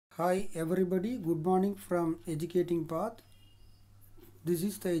Hi everybody, good morning from Educating Path. This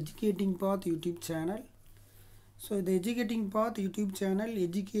is the Educating Path YouTube channel. So the Educating Path YouTube channel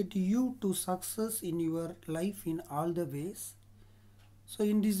educate you to success in your life in all the ways. So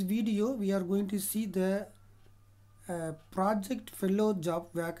in this video we are going to see the project fellow job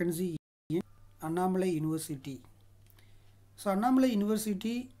vacancy in Annamalai University. So Annamalai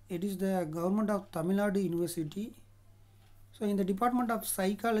University, it is the government of Tamil Nadu University. So in the Department of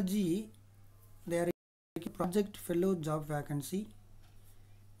Psychology, there is a project fellow job vacancy.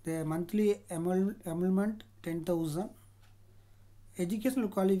 The monthly enrollment 10,000. Educational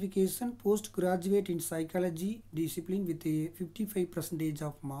qualification postgraduate in psychology discipline with a 55%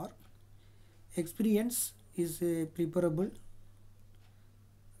 of mark. Experience is preferable.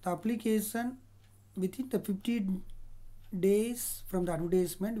 The application within the 50 days from the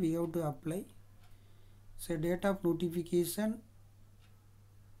advertisement we have to apply. So date of notification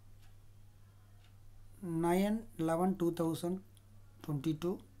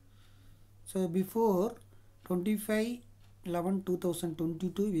 9/11/2022. So before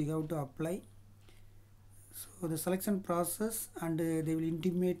 25/11/2022 we have to apply. So the selection process and they will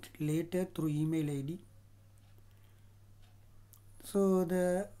intimate later through email ID. So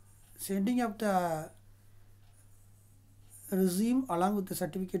the sending of the resume along with the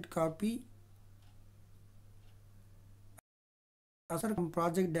certificate copy from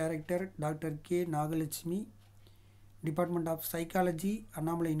Project Director Dr. K. Nagalachmi, Department of Psychology,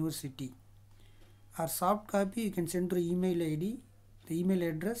 Annamalai University. Our soft copy you can send through email ID. The email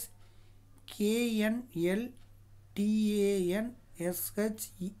address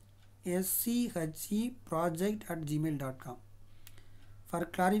knltanschche project@gmail.com. For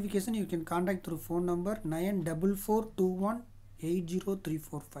clarification, you can contact through phone number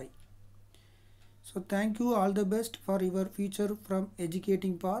 9442180345. So thank you, all the best for your future from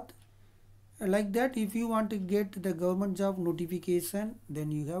Educating Path. Like that, if you want to get the government job notification,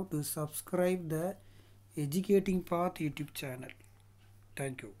 then you have to subscribe the Educating Path YouTube channel.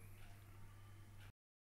 Thank you.